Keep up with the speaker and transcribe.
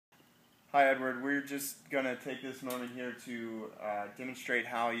Hi Edward, we're just going to take this moment here to demonstrate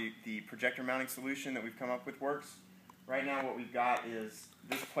how the projector mounting solution that we've come up with works. Right now what we've got is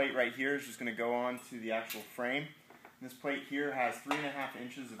this plate right here is just going to go on to the actual frame. This plate here has 3.5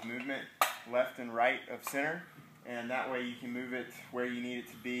 inches of movement left and right of center, and that way you can move it where you need it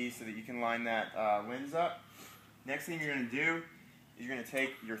to be so that you can line that lens up. Next thing you're going to do is you're going to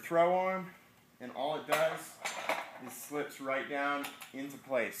take your throw arm, and all it does is slips right down into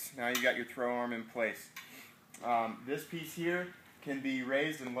place. Now you've got your throw arm in place. This piece here can be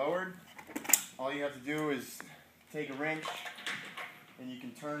raised and lowered. All you have to do is take a wrench and you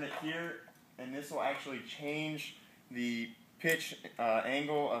can turn it here, and this will actually change the pitch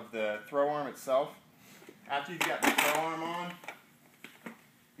angle of the throw arm itself. After you've got the throw arm on,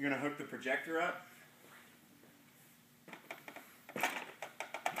 you're going to hook the projector up.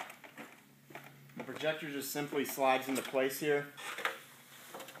 The projector just simply slides into place here.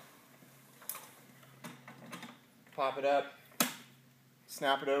 Pop it up,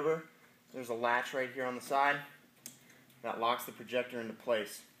 snap it over. There's a latch right here on the side that locks the projector into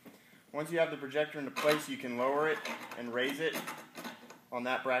place. Once you have the projector into place, you can lower it and raise it on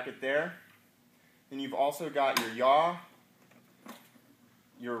that bracket there. Then you've also got your yaw,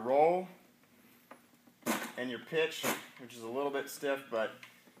 your roll, and your pitch, which is a little bit stiff, but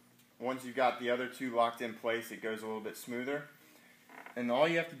once you've got the other two locked in place, it goes a little bit smoother. And all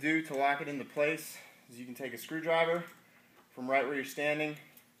you have to do to lock it into place is you can take a screwdriver from right where you're standing,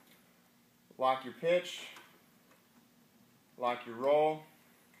 lock your pitch, lock your roll,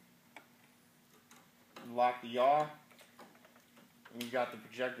 lock the yaw, and you've got the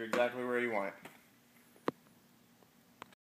projector exactly where you want it.